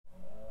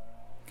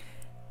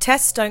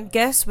Tests don't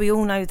guess, we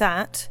all know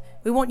that.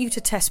 We want you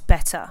to test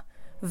better.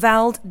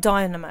 Vald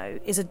Dynamo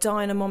is a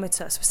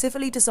dynamometer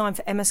specifically designed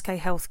for MSK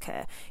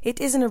healthcare.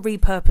 It isn't a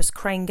repurposed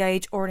crane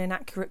gauge or an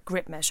inaccurate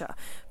grip measure.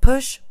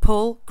 Push,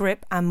 pull,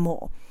 grip and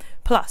more.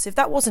 Plus, if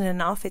that wasn't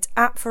enough, its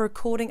app for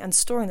recording and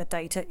storing the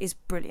data is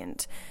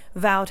brilliant.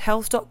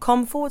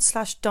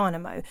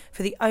 valdhealth.com/dynamo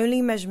for the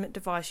only measurement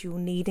device you will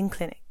need in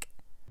clinic.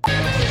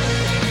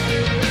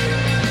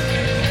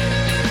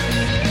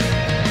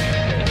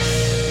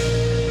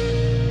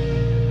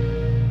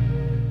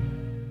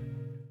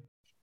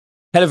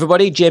 Hello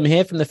everybody, Jim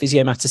here from the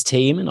Physio Matters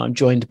team, and I'm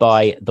joined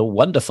by the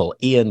wonderful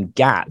Ian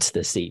Gatt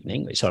this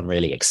evening, which I'm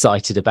really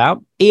excited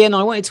about. Ian,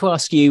 I wanted to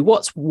ask you,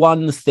 what's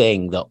one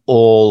thing that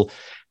all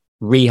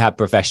rehab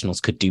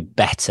professionals could do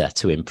better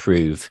to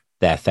improve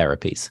their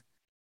therapies?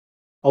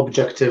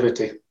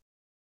 Objectivity.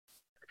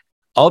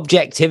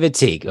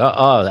 Objectivity.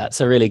 Oh,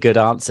 that's a really good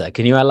answer.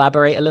 Can you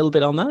elaborate a little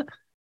bit on that?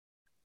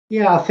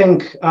 Yeah, I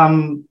think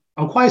I'm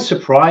quite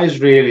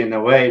surprised really in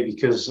a way,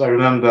 because I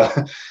remember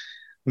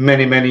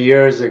many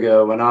years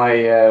ago when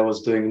I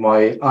was doing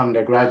my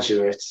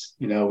undergraduate,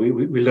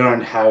 we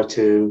learned how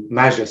to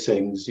measure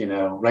things,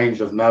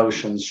 range of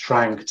motion,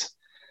 strength.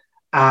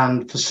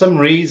 And for some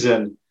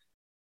reason,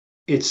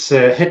 it's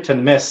hit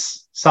and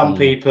miss. Some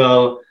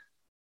people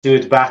do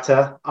it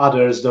better,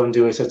 others don't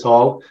do it at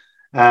all.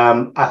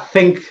 I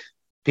think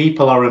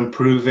people are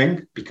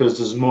improving because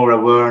there's more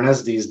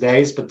awareness these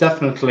days, but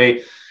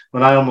definitely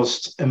when I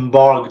almost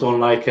embarked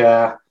on like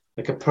a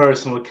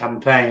personal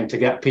campaign to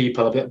get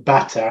people a bit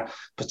better,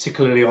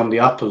 particularly on the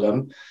upper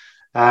limb,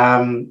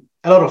 a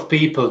lot of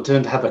people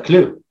don't have a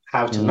clue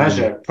how to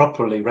measure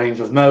properly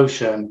range of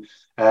motion,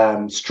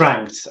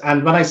 strength.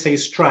 And when I say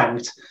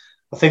strength,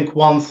 I think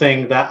one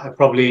thing that I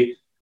probably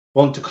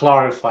want to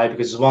clarify,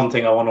 because it's one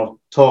thing I want to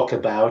talk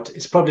about,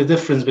 is probably the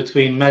difference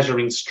between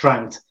measuring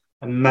strength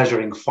and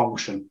measuring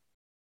function.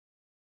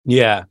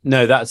 Yeah,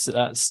 no, that's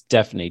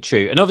definitely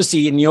true. And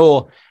obviously in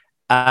your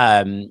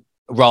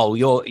role,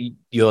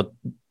 you're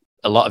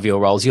a lot of your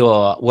roles,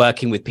 you're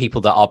working with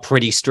people that are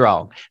pretty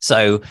strong.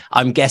 So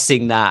I'm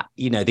guessing that,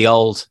 the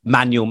old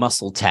manual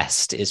muscle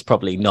test is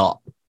probably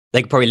not,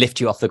 they can probably lift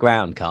you off the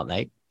ground, can't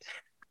they?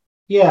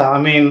 Yeah, I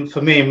mean,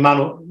 for me,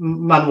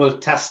 manual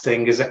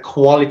testing is a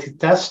quality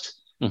test.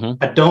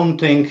 I don't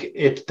think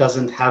it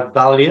doesn't have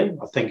value.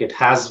 I think it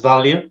has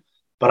value,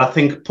 but I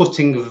think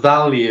putting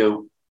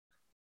value,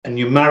 a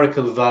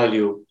numerical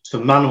value, to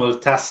manual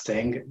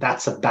testing,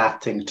 that's a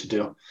bad thing to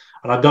do.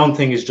 And I don't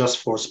think it's just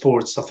for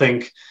sports. I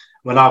think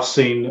when I've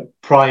seen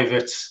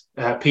private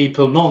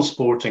people,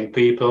 non-sporting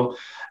people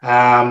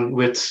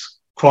with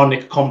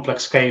chronic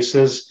complex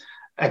cases,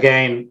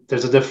 again,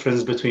 there's a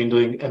difference between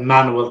doing a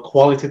manual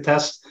quality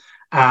test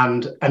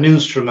and an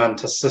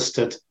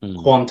instrument-assisted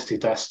quantity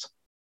test.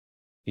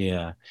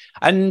 Yeah.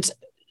 And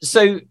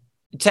so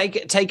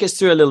take us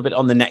through a little bit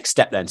on the next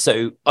step then.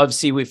 So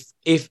obviously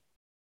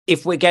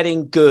if we're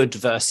getting good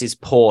versus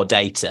poor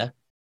data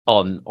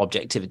on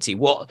objectivity,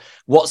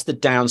 what's the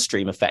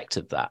downstream effect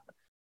of that?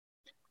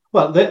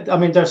 Well,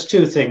 there's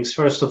two things.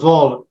 First of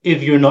all,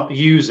 if you're not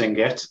using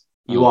it,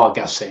 you are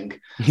guessing.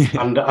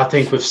 And I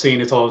think we've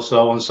seen it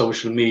also on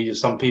social media.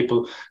 Some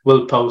people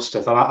will post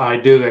it. And I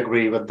do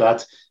agree with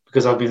that,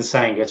 because I've been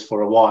saying it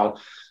for a while.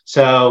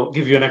 So I'll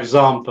give you an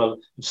example.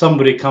 If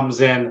somebody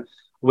comes in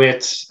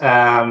with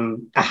a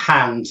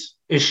hand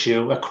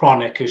issue, a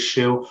chronic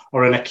issue,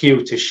 or an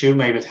acute issue,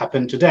 maybe it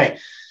happened today,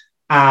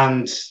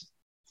 and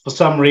for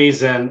some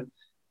reason,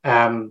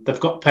 they've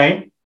got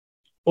pain,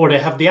 or they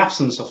have the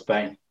absence of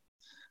pain.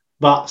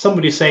 But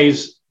somebody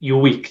says you're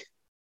weak,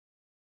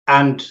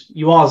 and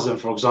you ask them,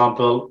 for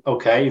example,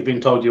 okay, you've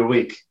been told you're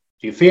weak.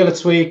 Do you feel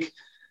it's weak?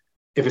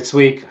 If it's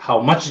weak,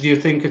 how much do you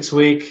think it's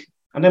weak?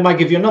 And they might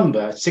give you a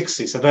number,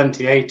 60,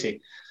 70,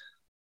 80.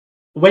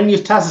 When you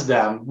test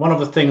them, one of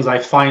the things I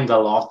find a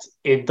lot,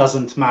 it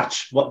doesn't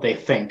match what they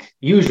think.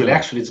 Usually,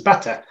 actually, it's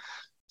better.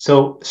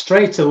 So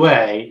straight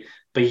away,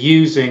 by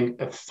using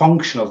a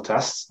functional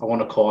test, I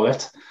want to call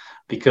it,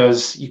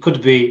 because you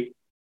could be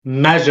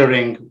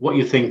measuring what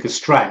you think is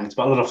strength,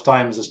 but a lot of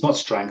times it's not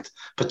strength,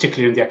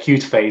 particularly in the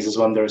acute phases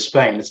when there is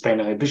pain, it's pain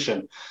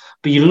inhibition.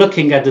 But you're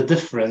looking at the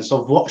difference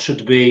of what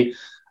should be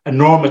a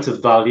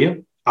normative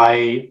value.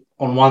 On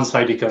one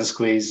side, you can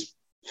squeeze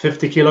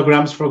 50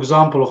 kilograms, for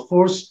example, of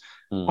force.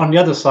 On the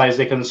other side,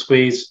 they can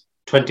squeeze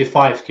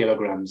 25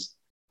 kilograms.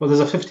 Well,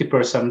 there's a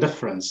 50%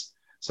 difference.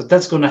 So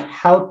that's going to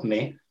help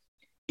me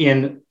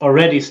in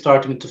already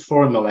starting to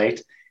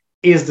formulate,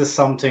 is there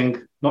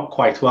something not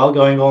quite well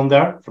going on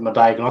there from a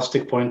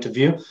diagnostic point of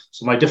view?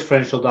 So my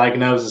differential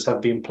diagnoses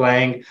have been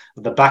playing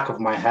at the back of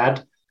my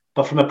head,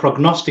 but from a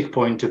prognostic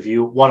point of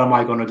view, what am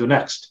I going to do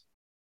next?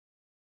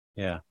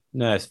 Yeah,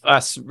 no,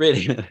 that's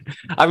really,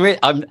 I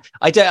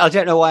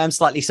don't know why I'm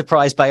slightly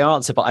surprised by your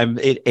answer, but I'm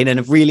in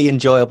a really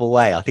enjoyable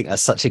way. I think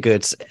that's such a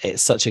good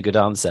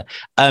answer.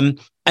 And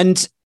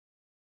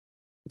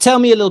tell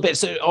me a little bit.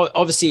 So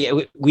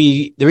obviously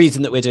the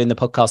reason that we're doing the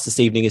podcast this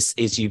evening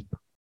is you've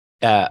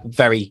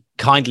very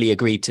kindly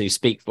agreed to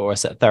speak for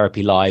us at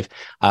Therapy Live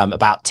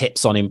about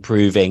tips on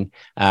improving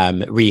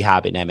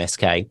rehab in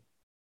MSK.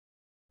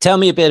 Tell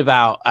me a bit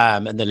about,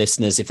 and the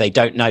listeners, if they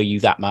don't know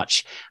you that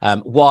much,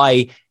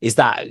 why is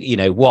that,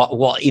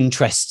 what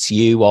interests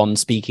you on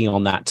speaking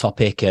on that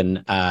topic,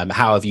 and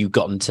how have you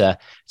gotten to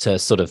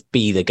sort of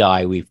be the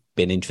guy we've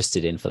been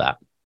interested in for that?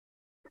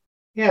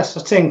 Yes,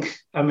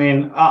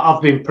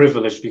 I've been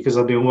privileged because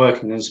I've been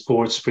working in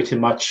sports pretty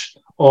much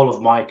all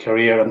of my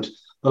career, and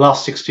the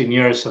last 16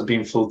 years have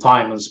been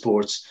full-time in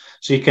sports.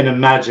 So you can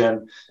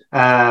imagine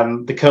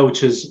the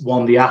coaches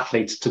want the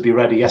athletes to be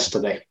ready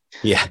yesterday.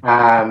 Yeah.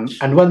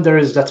 And when there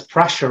is that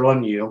pressure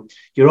on you,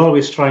 you're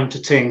always trying to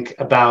think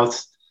about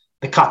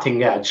the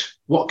cutting edge.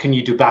 What can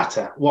you do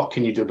better? What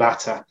can you do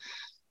better?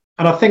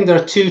 And I think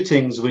there are two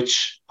things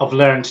which I've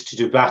learned to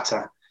do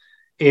better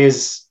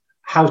is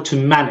how to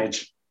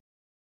manage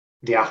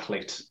the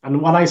athlete.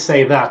 And when I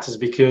say that is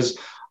because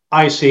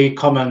I see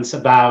comments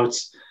about,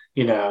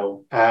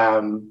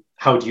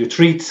 how do you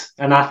treat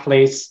an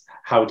athlete?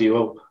 How do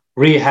you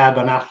rehab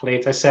an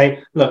athlete? I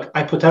say, look,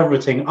 I put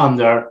everything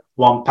under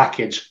one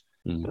package.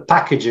 The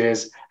package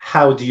is,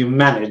 how do you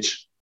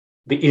manage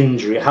the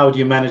injury? How do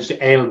you manage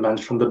the ailment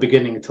from the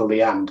beginning till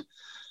the end?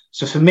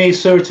 So for me,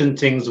 certain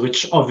things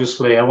which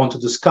obviously I want to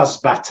discuss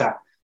better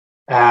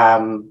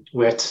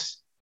with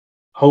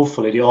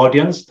hopefully the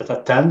audience that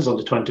attends on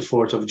the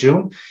 24th of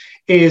June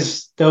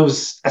is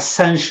those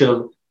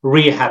essential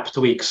rehab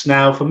tweaks.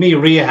 Now, for me,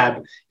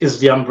 rehab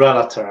is the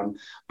umbrella term.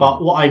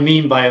 But what I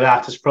mean by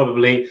that is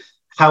probably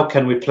how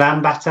can we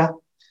plan better?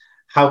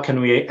 How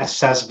can we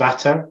assess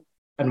better?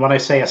 And when I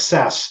say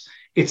assess,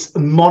 it's a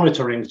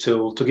monitoring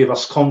tool to give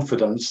us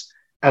confidence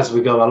as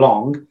we go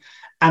along.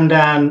 And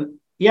then,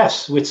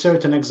 yes, with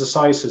certain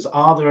exercises,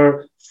 are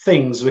there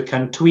things we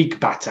can tweak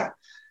better?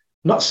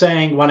 Not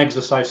saying one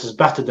exercise is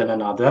better than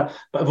another,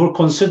 but if we're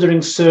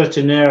considering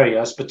certain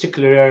areas,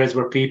 particular areas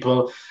where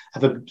people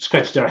have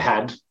scratched their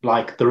head,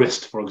 like the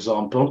wrist, for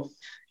example,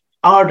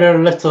 are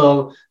there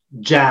little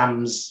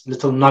gems,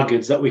 little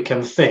nuggets that we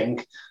can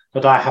think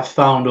that I have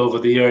found over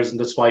the years, and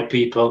that's why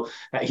people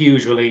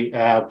usually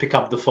pick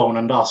up the phone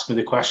and ask me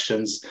the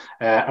questions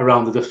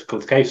around the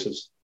difficult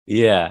cases.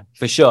 Yeah,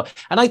 for sure.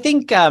 And I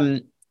think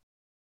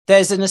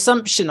there's an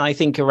assumption, I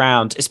think,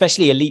 around,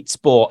 especially elite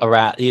sport,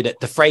 around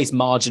the phrase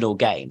marginal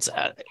gains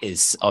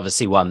is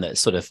obviously one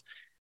that's sort of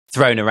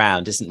thrown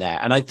around, isn't there?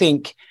 And I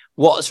think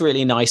what's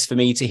really nice for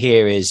me to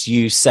hear is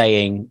you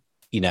saying,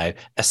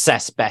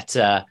 assess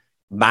better,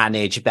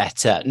 manage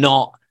better,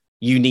 not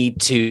you need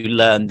to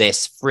learn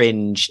this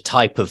fringe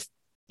type of,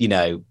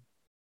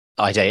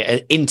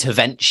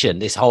 intervention,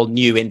 this whole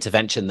new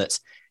intervention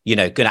that's,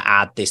 going to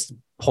add this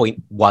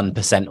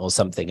 0.1% or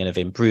something of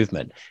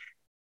improvement.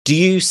 Do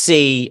you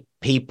see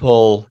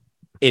people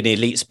in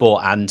elite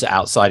sport and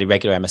outside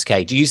irregular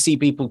MSK, do you see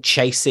people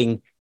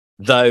chasing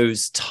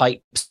those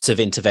types of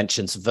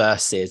interventions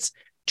versus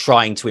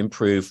trying to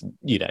improve,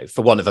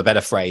 for want of a better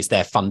phrase,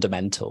 their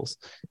fundamentals?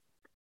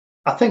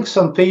 I think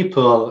some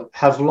people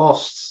have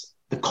lost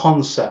the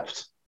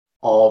concept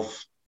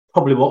of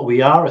probably what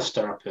we are as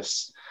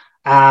therapists.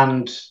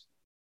 And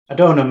I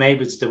don't know,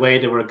 maybe it's the way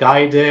they were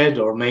guided,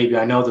 or maybe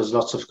I know there's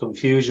lots of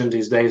confusion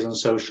these days on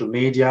social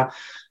media,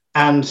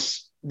 and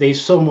they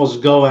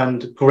almost go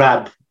and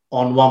grab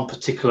on one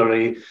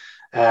particularly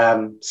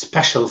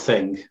special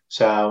thing.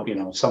 So,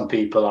 some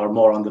people are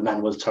more on the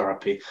manual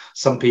therapy.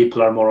 Some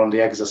people are more on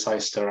the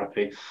exercise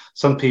therapy.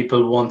 Some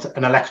people want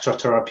an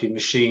electrotherapy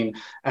machine.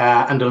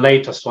 And the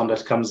latest one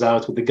that comes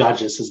out with the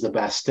gadgets is the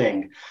best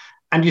thing.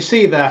 And you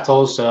see that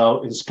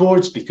also in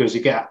sports, because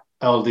you get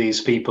all these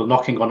people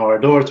knocking on our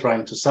door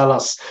trying to sell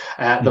us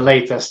the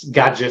latest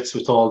gadgets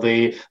with all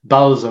the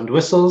bells and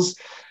whistles.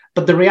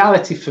 But the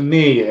reality for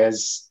me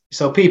is,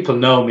 so people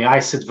know me, I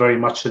sit very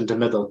much in the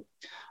middle.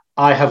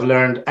 I have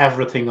learned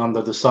everything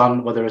under the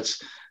sun, whether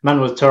it's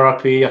manual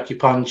therapy,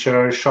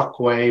 acupuncture,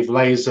 shockwave,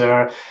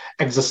 laser,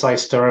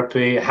 exercise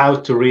therapy, how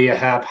to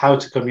rehab, how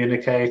to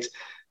communicate.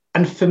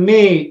 And for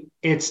me,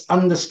 it's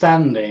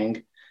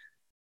understanding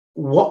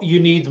what you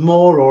need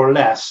more or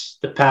less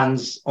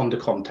depends on the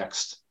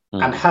context.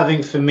 And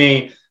having, for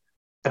me,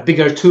 a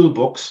bigger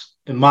toolbox,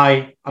 in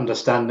my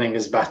understanding,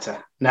 is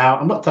better. Now,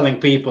 I'm not telling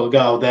people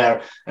go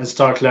there and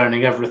start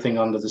learning everything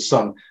under the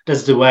sun.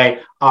 That's the way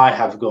I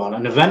have gone.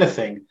 And if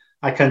anything,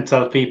 I can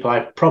tell people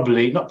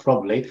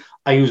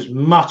I use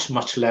much,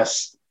 much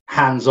less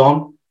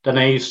hands-on than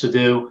I used to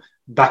do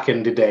back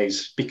in the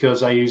days,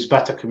 because I use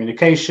better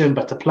communication,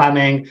 better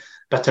planning,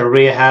 better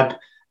rehab.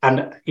 And,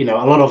 a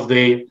lot of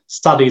the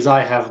studies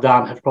I have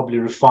done have probably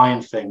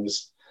refined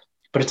things.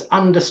 But it's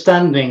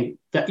understanding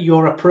that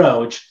your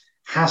approach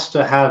has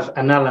to have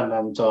an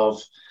element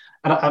of,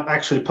 and I've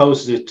actually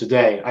posted it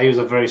today. I use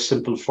a very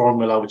simple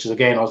formula, which is,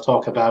 again, I'll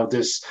talk about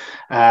this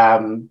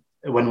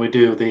when we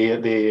do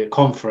the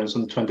conference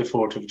on the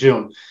 24th of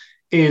June,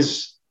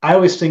 is I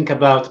always think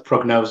about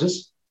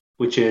prognosis,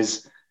 which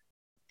is,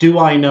 do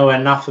I know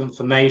enough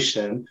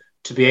information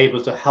to be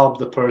able to help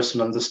the person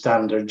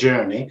understand their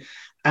journey?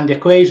 And the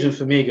equation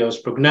for me goes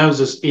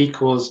prognosis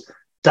equals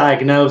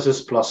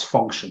diagnosis plus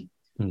function.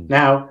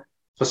 Now,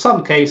 for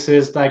some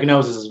cases,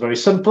 diagnosis is very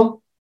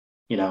simple.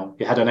 You know,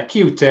 you had an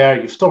acute tear,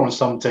 you've torn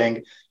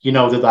something, you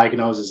know the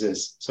diagnosis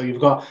is. So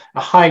you've got a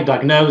high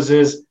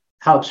diagnosis,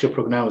 helps your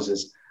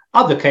prognosis.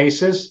 Other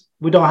cases,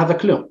 we don't have a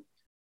clue.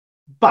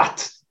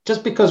 But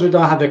just because we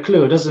don't have a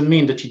clue doesn't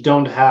mean that you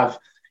don't have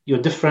your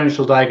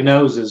differential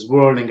diagnosis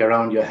whirling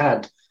around your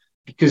head.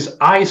 Because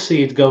I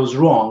see it goes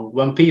wrong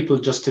when people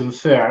just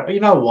infer, you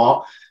know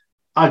what,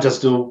 I'll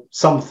just do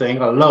something,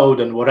 a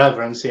load and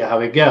whatever, and see how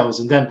it goes.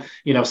 And then,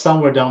 you know,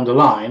 somewhere down the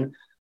line,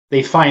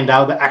 they find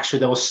out that actually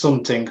there was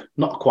something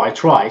not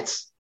quite right.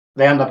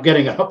 They end up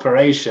getting an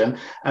operation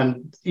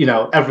and, you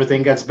know,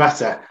 everything gets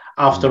better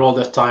after all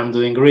that time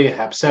doing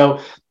rehab. So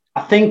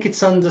I think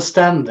it's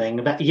understanding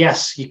that,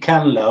 yes, you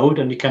can load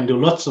and you can do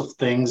lots of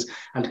things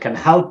and can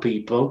help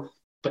people.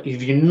 But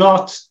if you're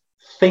not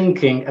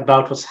thinking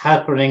about what's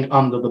happening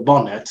under the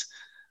bonnet,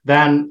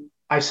 then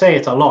I say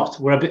it a lot.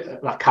 We're a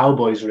bit like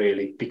cowboys,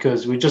 really,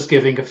 because we're just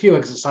giving a few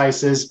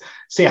exercises,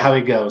 see how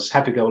it goes,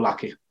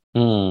 happy-go-lucky.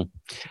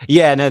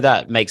 Yeah, no,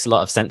 that makes a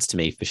lot of sense to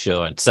me for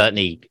sure. And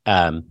certainly,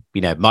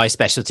 you know, my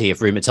specialty of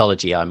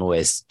rheumatology, I'm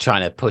always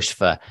trying to push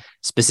for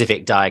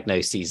specific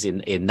diagnoses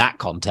in that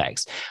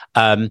context.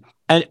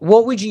 And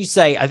what would you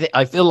say?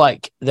 I feel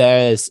like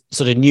there's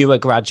sort of newer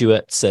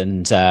graduates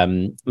and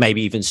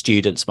maybe even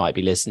students might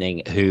be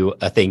listening who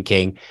are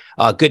thinking,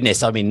 oh,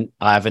 goodness, I mean,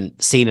 I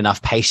haven't seen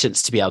enough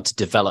patients to be able to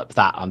develop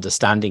that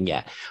understanding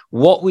yet.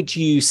 What would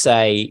you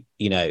say,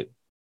 you know,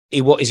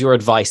 what is your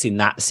advice in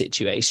that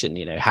situation?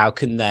 You know, how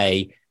can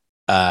they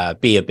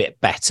be a bit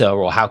better,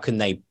 or how can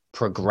they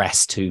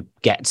progress to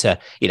get to,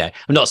 you know,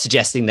 I'm not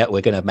suggesting that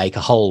we're going to make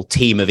a whole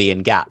team of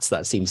Ian Gatts.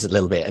 That seems a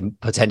little bit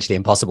potentially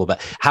impossible,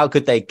 but how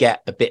could they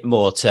get a bit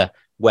more to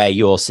where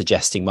you're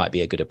suggesting might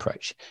be a good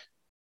approach?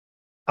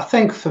 I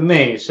think for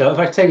me, so if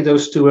I take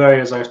those two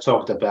areas I've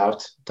talked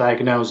about,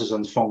 diagnosis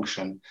and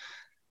function,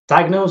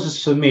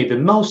 diagnosis for me, the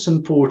most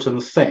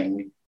important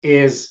thing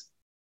is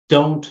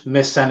don't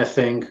miss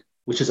anything,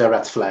 which is a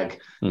red flag.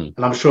 And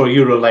I'm sure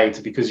you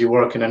relate because you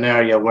work in an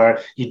area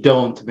where you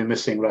don't be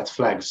missing red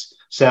flags.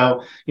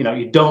 So, you know,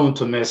 you don't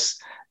miss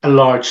a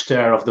large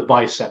tear of the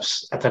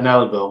biceps at an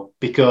elbow,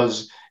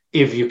 because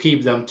if you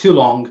keep them too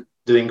long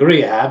doing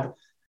rehab,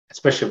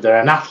 especially if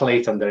they're an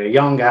athlete and they're a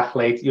young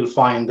athlete, you'll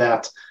find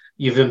that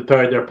you've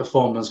impaired their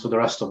performance for the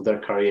rest of their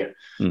career.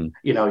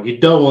 You know, you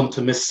don't want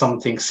to miss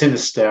something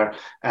sinister,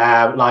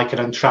 like an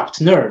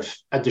entrapped nerve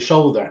at the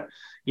shoulder,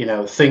 you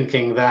know,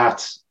 thinking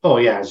that, oh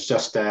yeah, it's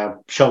just a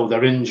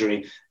shoulder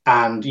injury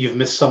and you've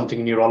missed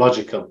something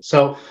neurological.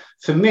 So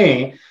for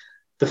me,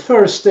 the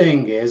first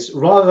thing is,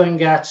 rather than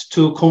get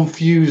too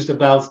confused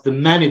about the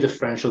many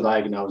differential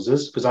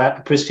diagnoses, because I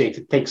appreciate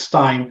it takes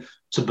time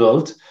to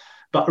build,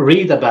 but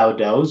read about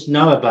those,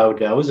 know about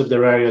those if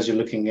there are areas you're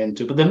looking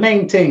into. But the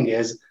main thing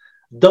is,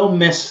 don't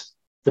miss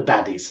the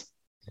baddies.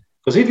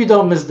 Because if you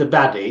don't miss the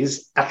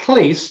baddies, at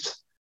least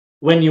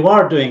when you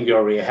are doing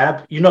your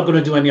rehab, you're not going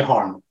to do any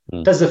harm.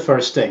 That's the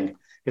first thing.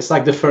 It's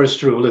like the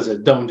first rule, is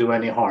it? Don't do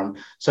any harm.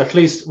 So at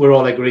least we're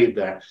all agreed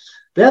there.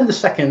 Then the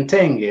second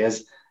thing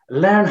is,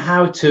 learn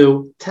how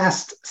to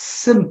test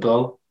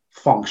simple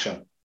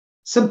function.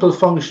 Simple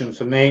function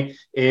for me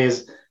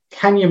is,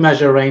 can you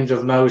measure range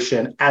of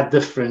motion at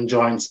different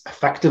joints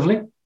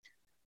effectively?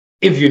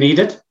 If you need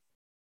it,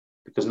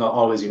 because not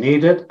always you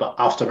need it, but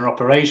after an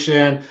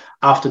operation,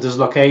 after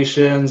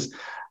dislocations,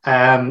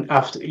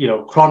 after, you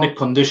know, chronic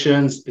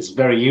conditions is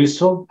very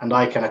useful, and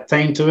I can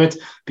attain to it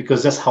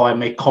because that's how I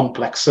make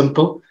complex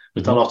simple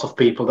with a lot of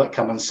people that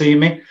come and see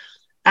me.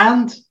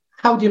 And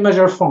how do you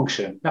measure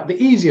function? Now,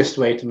 the easiest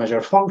way to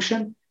measure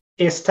function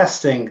is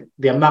testing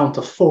the amount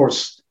of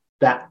force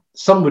that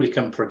somebody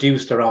can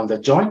produce around the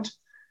joint,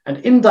 and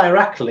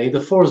indirectly,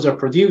 the force they're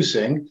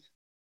producing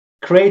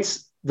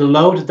creates the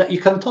load that you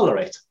can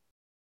tolerate.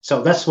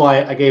 So that's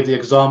why I gave the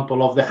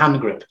example of the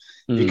hand grip.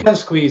 If you can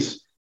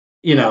squeeze,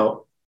 you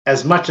know,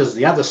 as much as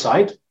the other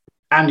side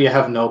and you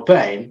have no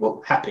pain,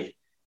 well, happy.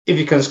 If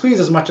you can squeeze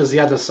as much as the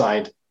other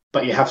side,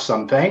 but you have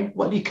some pain,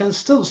 well, you can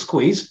still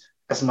squeeze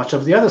as much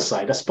of the other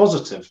side. That's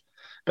positive.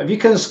 But if you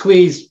can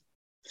squeeze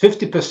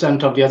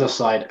 50% of the other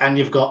side and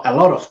you've got a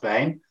lot of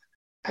pain,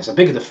 that's a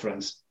big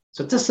difference.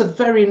 So this is a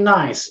very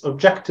nice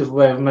objective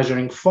way of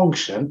measuring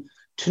function,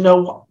 to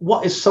know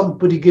what is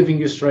somebody giving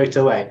you straight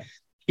away.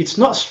 It's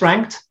not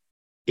strength.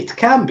 It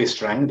can be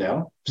strength,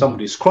 though.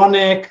 Somebody's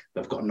chronic,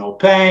 they've got no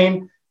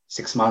pain.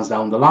 6 months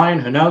down the line,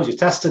 who knows? You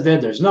tested it,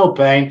 there's no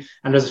pain,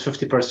 and there's a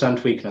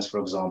 50% weakness, for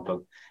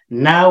example.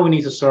 Now we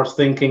need to start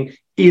thinking,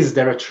 is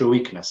there a true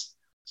weakness?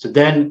 So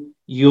then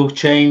you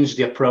change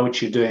the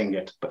approach you're doing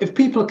it. But if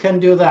people can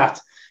do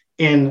that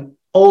in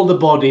all the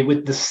body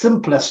with the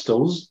simplest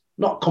tools,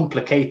 not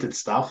complicated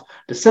stuff,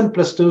 the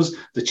simplest tools,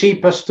 the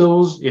cheapest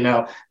tools, you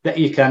know, that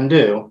you can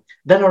do,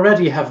 then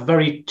already you have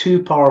very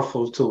two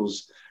powerful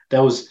tools.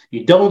 Those,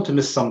 you don't want to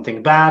miss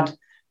something bad,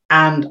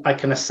 and I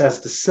can assess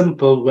the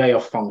simple way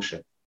of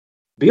function.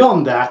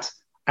 Beyond that,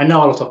 I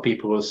know a lot of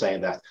people will say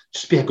that,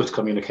 just be a good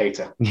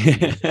communicator.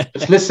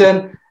 Just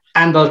listen,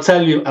 and they'll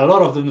tell you a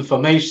lot of the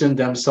information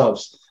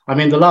themselves. I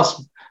mean, the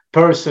last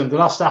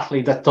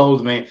athlete that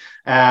told me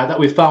that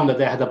we found that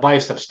they had a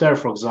biceps tear,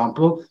 for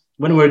example,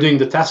 when we were doing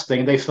the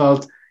testing, they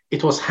felt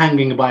it was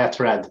hanging by a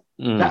thread.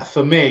 That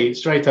for me,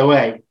 straight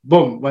away,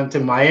 boom, went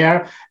in my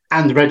ear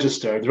and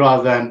registered,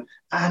 rather than,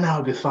 no,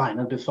 I'll be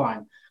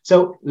fine.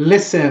 So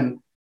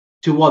listen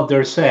to what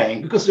they're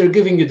saying, because they're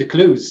giving you the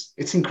clues.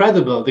 It's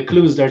incredible, the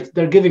clues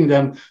they're giving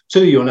them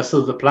to you on a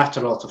silver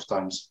platter a lot of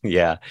times.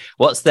 Yeah.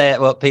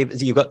 People,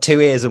 you've got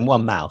 2 ears and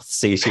 1 mouth,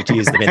 so you should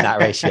use them in that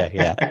ratio.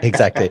 Yeah,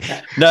 exactly.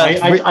 No,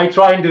 I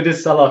try and do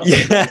this a lot.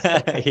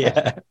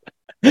 Yeah.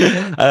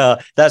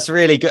 That's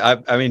really good.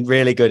 I mean,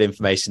 really good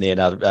information, Ian.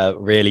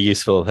 Really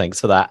useful.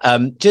 Thanks for that.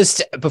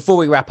 Just before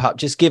we wrap up,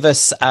 just give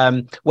us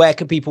where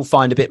can people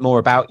find a bit more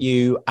about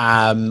you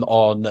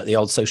on the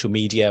old social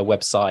media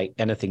website,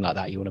 anything like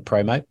that you want to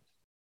promote?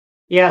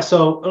 Yeah,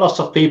 so lots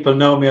of people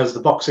know me as the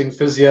boxing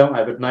physio. I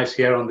have it nice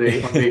here on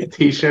the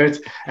t-shirt,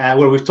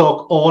 where we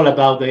talk all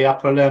about the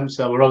upper limb.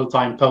 So we're all the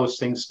time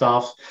posting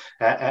stuff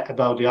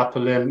about the upper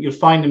limb. You'll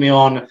find me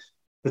on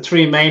the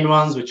 3 main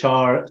ones, which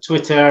are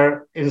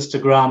Twitter,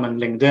 Instagram, and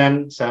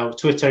LinkedIn. So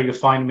Twitter, you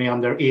find me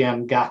under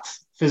Ian Gatt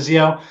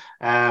Physio.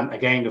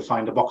 Again, you'll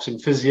find the boxing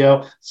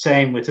physio.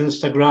 Same with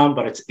Instagram,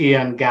 but it's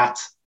Ian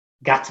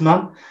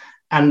Gattman.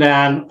 And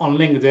then on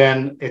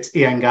LinkedIn, it's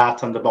Ian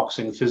Gatt and the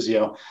boxing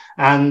physio.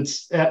 And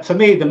for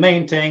me, the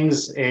main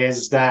things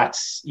is that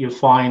you'll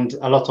find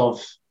a lot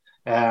of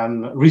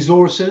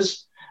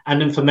resources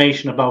and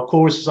information about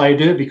courses I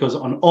do, because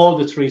on all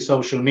the 3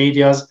 social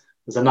medias,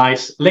 there's a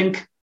nice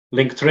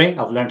Linktree.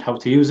 I've learned how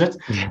to use it.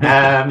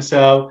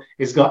 So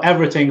it's got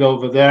everything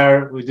over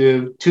there. We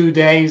do 2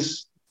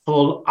 days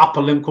full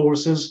upper limb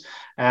courses,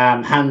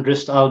 hand,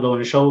 wrist, elbow,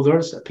 and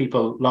shoulders.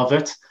 People love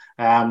it.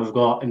 We've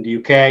got in the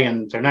UK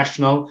and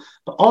international,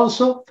 but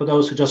also for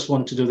those who just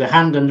want to do the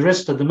hand and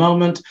wrist at the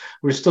moment,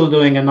 we're still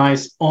doing a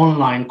nice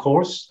online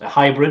course, a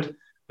hybrid.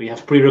 We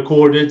have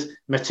pre-recorded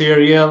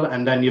material,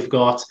 and then you've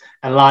got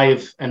a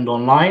live and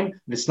online.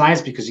 And it's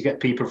nice because you get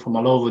people from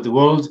all over the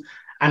world,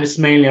 and it's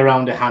mainly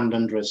around the hand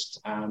and wrist.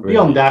 Really?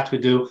 Beyond that, we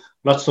do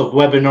lots of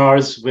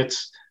webinars with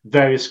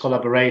various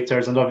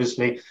collaborators, and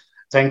obviously,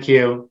 thank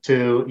you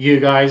to you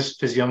guys,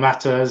 Physio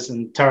Matters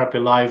and Therapy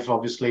Live,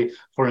 obviously,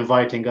 for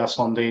inviting us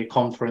on the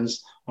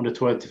conference on the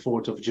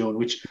 24th of June,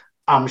 which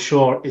I'm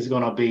sure is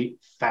going to be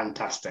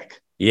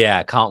fantastic.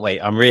 Yeah, can't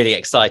wait. I'm really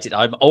excited.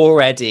 I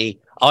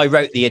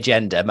wrote the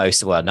agenda,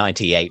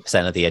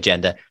 98% of the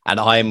agenda, and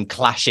I'm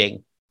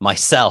clashing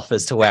myself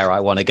as to where I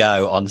want to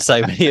go on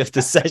so many of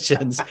the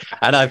sessions.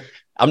 And I'm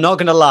not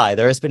going to lie,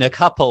 there has been a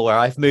couple where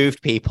I've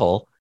moved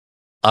people.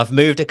 I've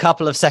moved a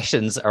couple of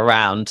sessions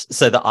around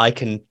so that I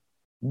can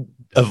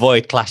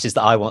avoid clashes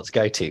that I want to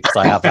go to, because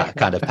I have that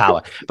kind of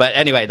power. But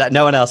anyway, that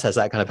no one else has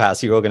that kind of power,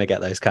 so you're all going to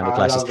get those kind of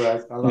clashes.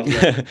 I love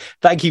that.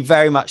 Thank you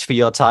very much for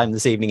your time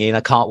this evening, Ian.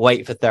 I can't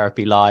wait for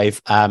Therapy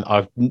Live.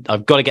 I've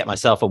got to get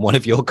myself on one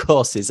of your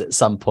courses at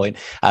some point.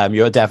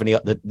 You're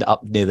definitely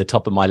up near the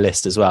top of my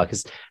list as well,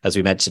 because as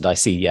we mentioned, I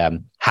see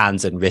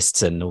hands and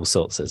wrists and all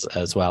sorts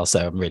as well,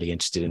 so I'm really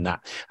interested in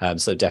that.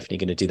 So definitely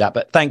going to do that.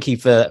 But thank you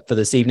for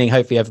this evening.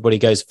 Hopefully everybody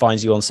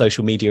finds you on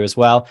social media as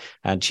well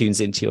and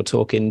tunes into your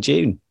talk in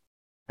June.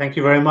 Thank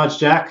you very much,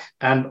 Jack,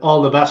 and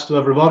all the best to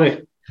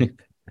everybody.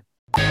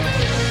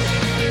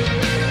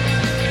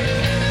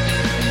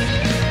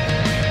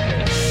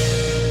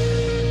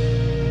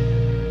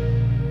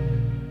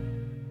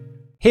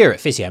 Here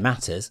at Physio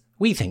Matters,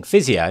 we think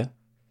physio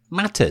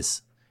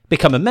matters.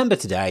 Become a member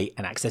today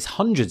and access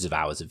hundreds of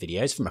hours of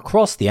videos from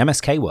across the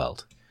MSK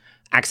world.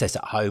 Access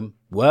at home,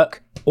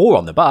 work, or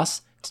on the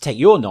bus to take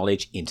your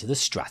knowledge into the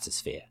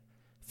stratosphere.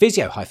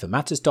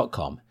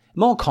 Physio-matters.com.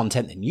 More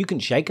content than you can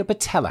shake a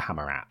patellar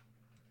hammer at.